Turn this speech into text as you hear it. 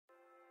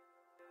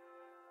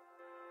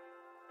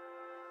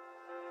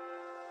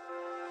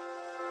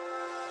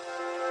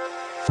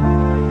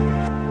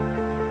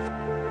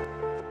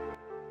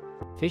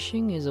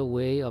Fishing is a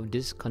way of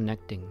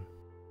disconnecting,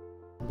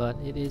 but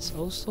it is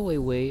also a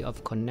way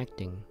of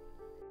connecting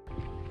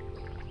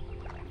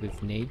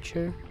with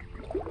nature,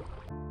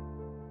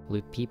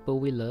 with people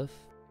we love,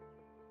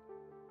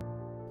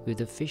 with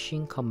the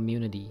fishing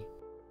community.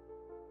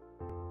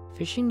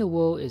 Fishing the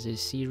World is a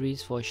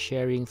series for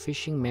sharing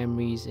fishing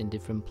memories in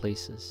different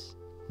places,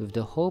 with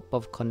the hope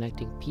of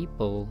connecting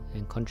people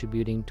and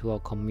contributing to our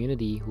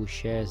community who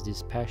shares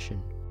this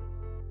passion.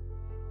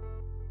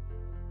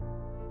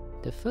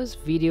 The first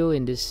video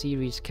in this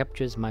series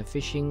captures my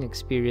fishing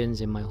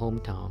experience in my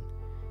hometown,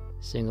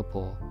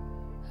 Singapore,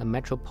 a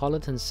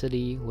metropolitan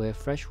city where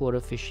freshwater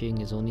fishing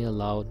is only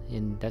allowed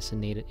in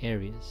designated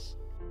areas.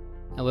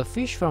 I will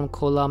fish from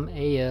Kolam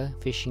Ayer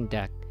Fishing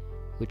Deck,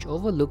 which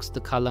overlooks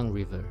the Kallang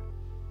River.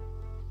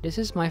 This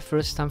is my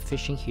first time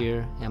fishing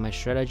here, and my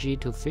strategy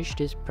to fish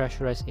this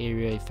pressurized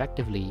area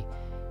effectively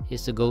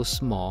is to go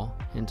small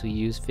and to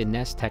use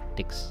finesse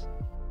tactics.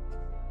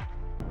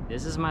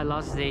 This is my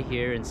last day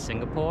here in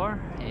Singapore,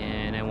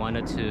 and I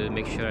wanted to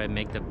make sure I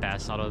make the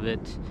best out of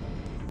it.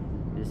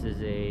 This is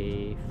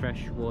a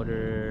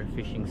freshwater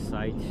fishing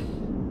site,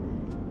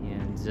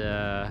 and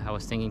I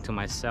was thinking to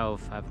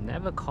myself, I've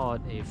never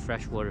caught a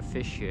freshwater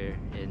fish here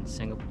in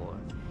Singapore,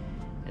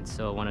 and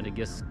so I wanted to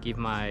just give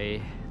my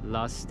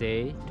last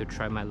day to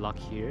try my luck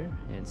here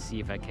and see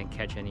if I can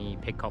catch any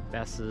pickup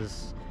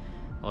basses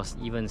or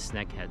even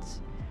snakeheads.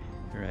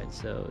 Alright,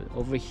 so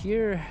over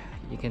here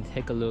you can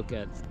take a look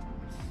at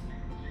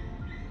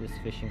this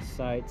fishing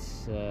site.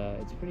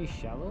 It's pretty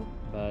shallow,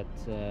 but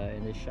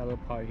in the shallow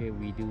part here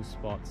we do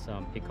spot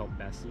some pickup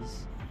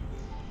basses.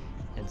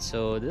 And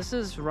so this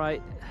is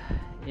right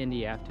in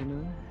the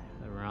afternoon,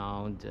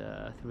 around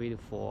 3 to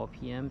 4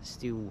 p.m.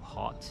 Still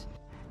hot.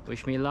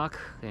 Wish me luck,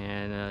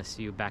 and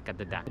see you back at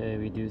the deck. Okay,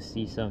 we do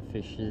see some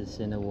fishes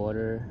in the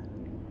water.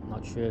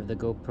 Not sure if the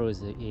GoPro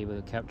is able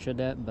to capture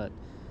that, but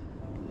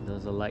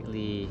those are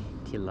likely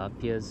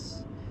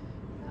tilapias.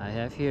 I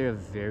have here a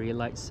very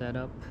light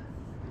setup.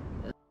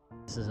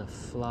 This is a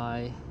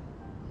fly,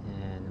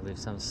 and with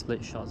some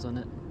split shots on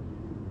it.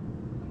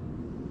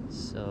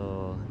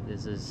 So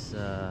this is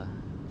I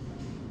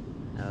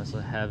also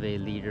have a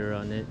leader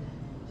on it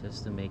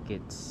just to make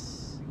it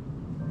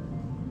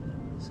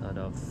sort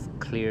of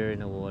clear in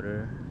the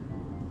water.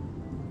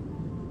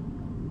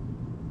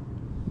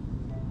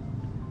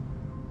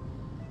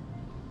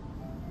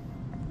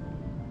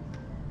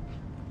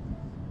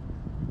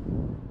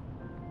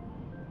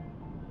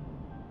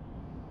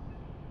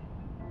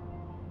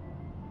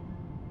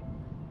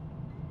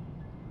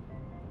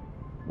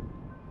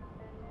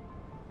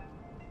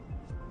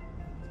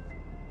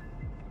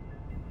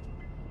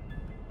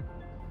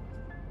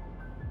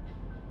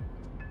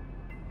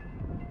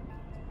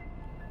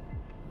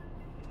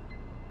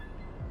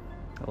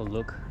 Oh,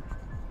 look.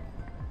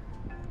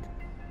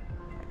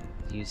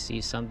 Do you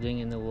see something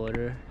in the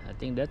water? I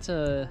think that's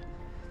a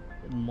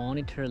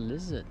monitor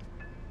lizard.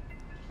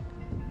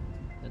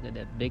 Look at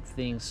that big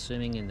thing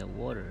swimming in the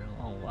water.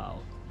 Oh wow,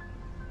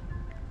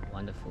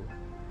 wonderful.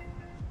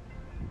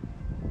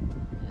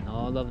 And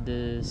all of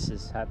this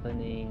is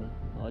happening,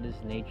 all this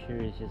nature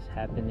is just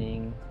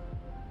happening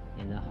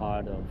in the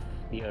heart of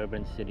the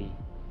urban city.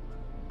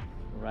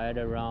 Right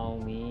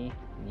around me,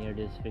 near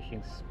these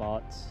fishing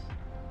spots,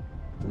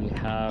 we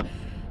have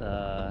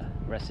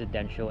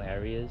residential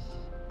areas,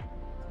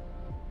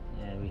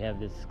 and we have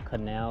this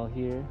canal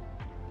here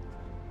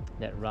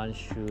that runs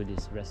through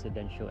this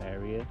residential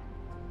area,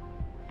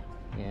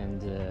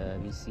 and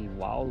we see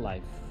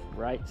wildlife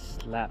right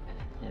slap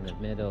in the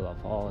middle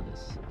of all of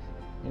this.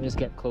 Let me just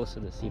get closer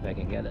to see if I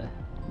can get a...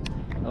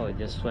 Oh, it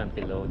just went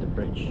below the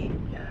bridge.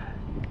 Yeah,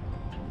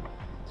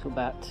 too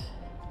bad.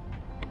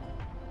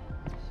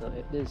 So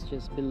it is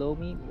just below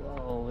me.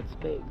 Whoa, it's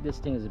big. This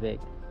thing is big.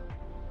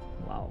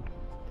 Wow,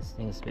 this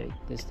thing is big.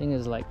 This thing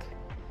is like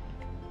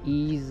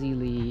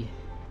easily...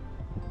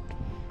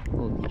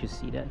 Oh, did you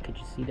see that? Could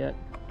you see that?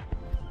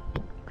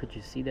 Could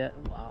you see that?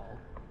 Wow.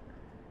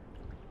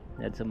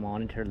 That's a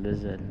monitor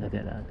lizard. Look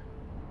at that.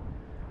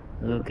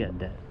 Look at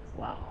that.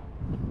 Wow.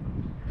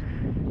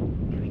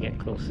 Can we get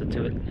closer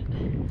to it?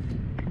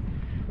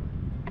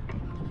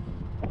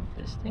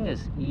 This thing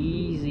is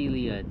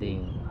easily, I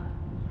think,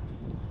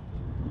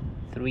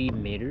 3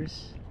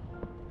 meters.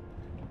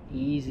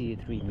 Easy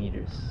 3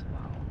 meters.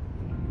 Wow.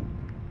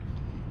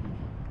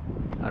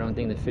 I don't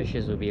think the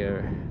fishes will be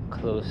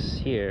close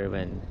here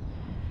when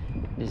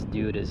this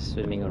dude is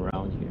swimming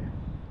around here.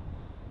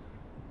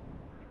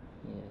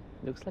 Yeah,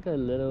 looks like a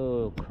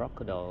little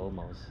crocodile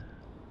almost.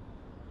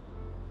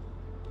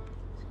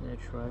 Just gonna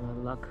try my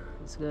luck.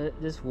 It's good.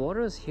 These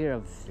waters here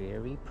are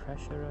very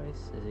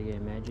pressurized, as you can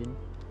imagine.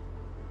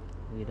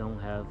 We don't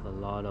have a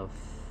lot of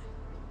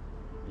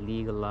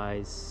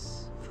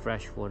legalized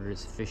freshwater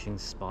fishing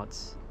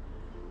spots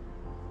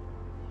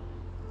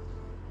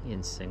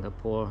in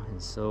Singapore,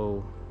 and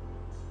so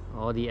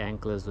all the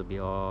anglers will be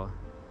all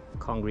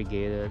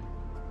congregated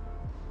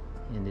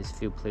in these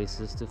few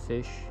places to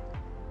fish.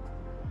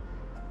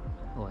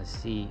 Oh, I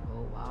see.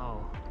 Oh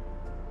wow,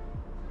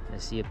 I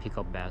see a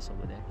pickup bass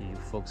over there. Do you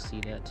folks see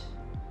that?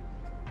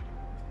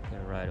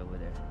 They're right over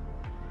there.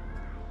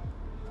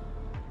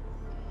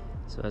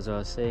 So as I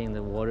was saying,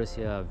 the waters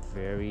here are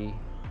very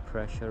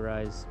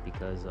pressurized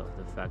because of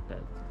the fact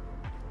that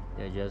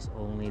there are just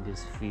only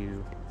these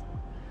few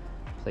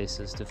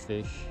places to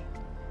fish,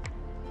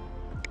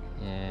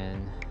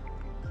 and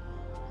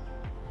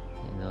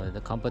you know,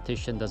 the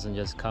competition doesn't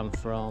just come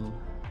from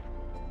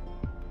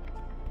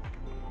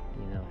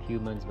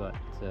humans, but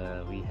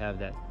we have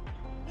that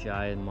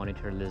giant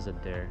monitor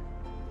lizard there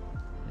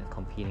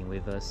competing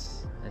with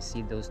us. I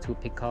see those two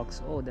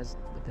peacocks. Oh, there's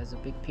a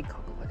big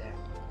peacock over there.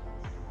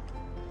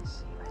 Let's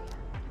see right here.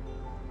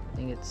 I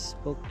think it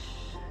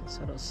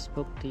sort of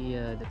spooked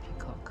the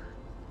peacock.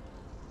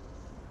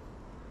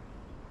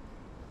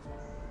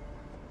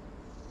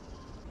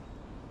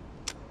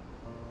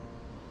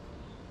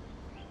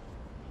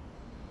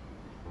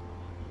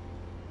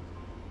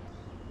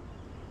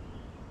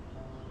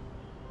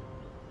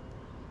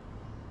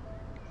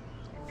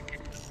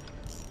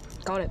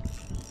 Got it,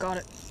 got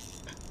it,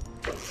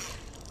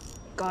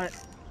 got it.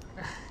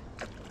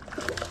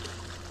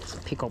 It's a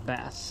peacock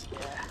bass. Yeah.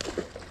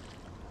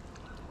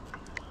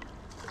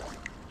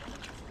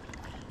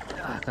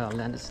 I gotta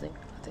land this thing,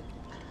 I think.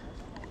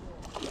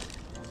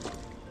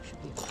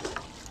 Should be.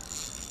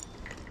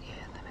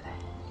 Yeah, let me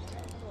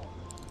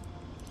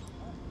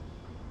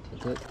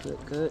there. Okay,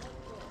 good.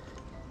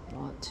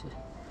 1, 2.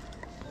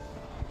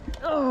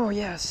 Oh,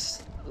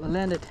 yes, I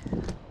landed.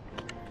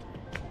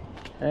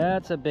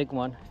 That's a big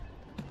one.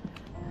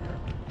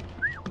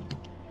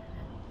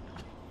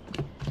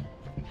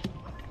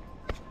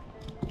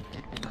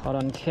 Caught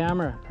on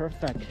camera,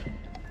 perfect.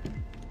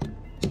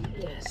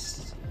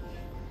 Yes.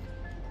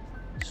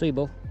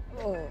 Sweeble.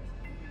 Oh,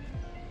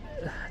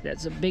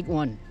 that's a big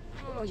one.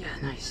 Oh yeah,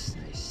 nice.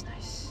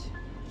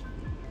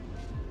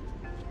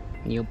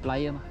 Nhiều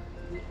player mà.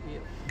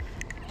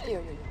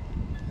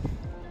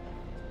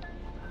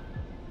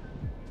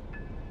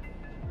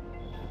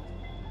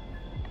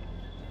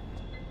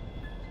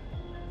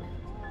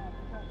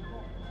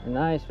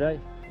 Nice, right?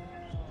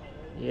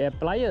 Yeah,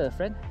 player,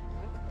 friend.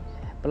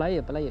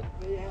 Player.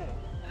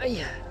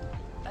 Yeah,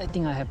 I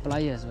think I have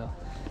player as well.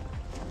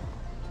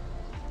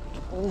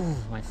 Oh,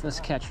 my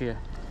first catch here.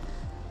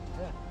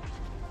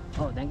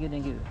 Oh, thank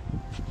you.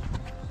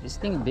 This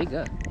thing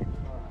bigger.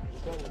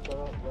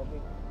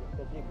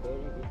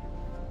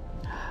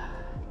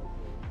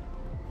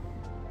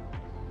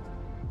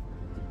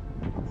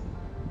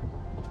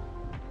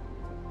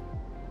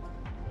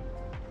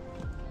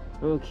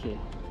 Okay.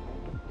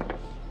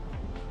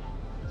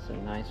 It's a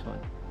nice one.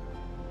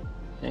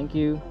 Thank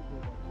you.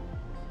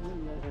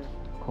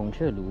 孔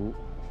雀鲈，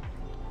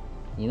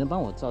你能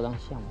帮我照张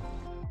相吗？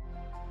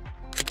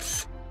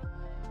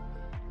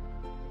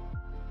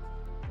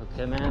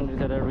 Okay, man, we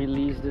gotta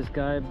release this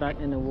guy back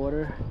in the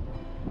water.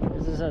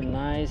 This is a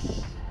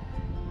nice,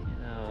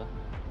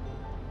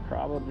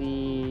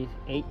 probably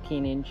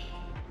 18-inch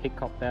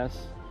peacock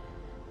bass.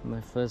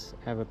 My first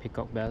ever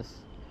peacock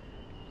bass.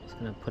 Just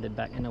gonna put it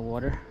back in the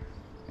water.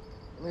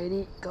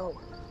 Ready, go.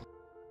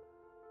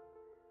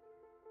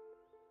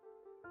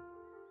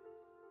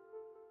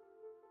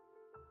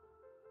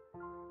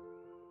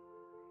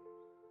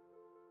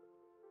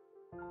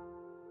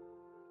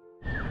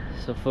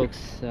 So folks,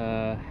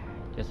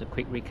 just a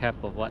quick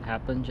recap of what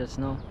happened just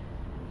now.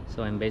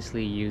 So I'm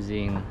basically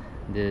using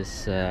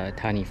this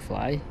tiny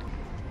fly.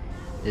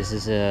 This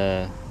is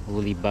a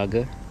woolly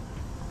bugger.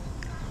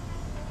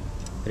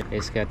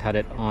 Basically I tied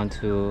it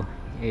onto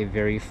a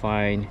very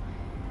fine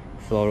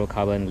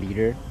fluorocarbon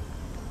leader.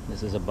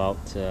 This is about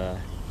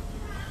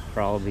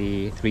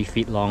probably 3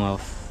 feet long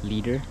of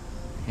leader,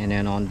 and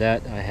then on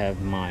that I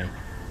have my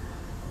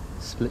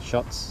split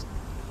shots.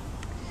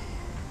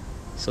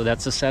 So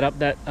that's the setup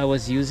that I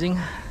was using.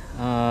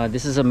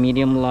 This is a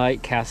medium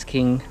light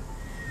casking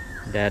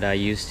that I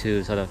used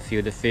to sort of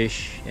feel the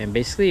fish, and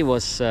basically it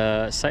was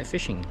sight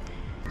fishing.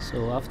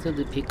 So after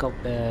the peacock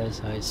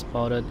bass, I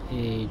spotted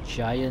a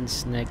giant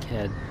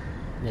snakehead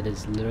that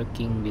is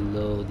lurking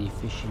below the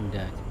fishing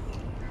deck.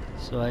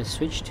 So I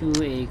switched to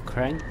a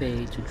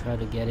crankbait to try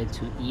to get it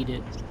to eat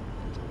it,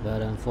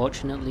 but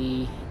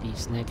unfortunately the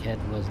snakehead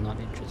was not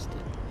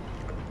interested.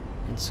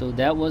 And so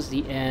that was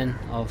the end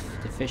of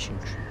the fishing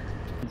trip.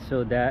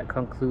 So that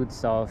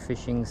concludes our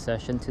fishing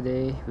session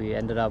today. We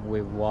ended up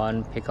with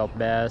 1 peacock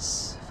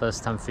bass,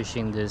 first time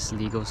fishing this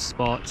legal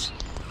spot.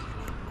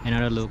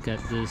 Another look at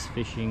this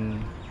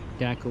fishing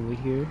deck over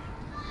here.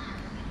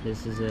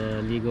 This is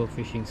a legal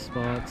fishing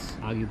spot,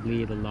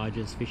 arguably the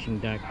largest fishing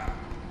deck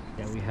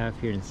that we have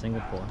here in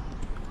Singapore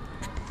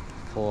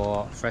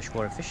for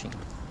freshwater fishing.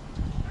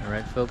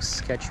 Alright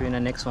folks, catch you in the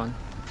next one.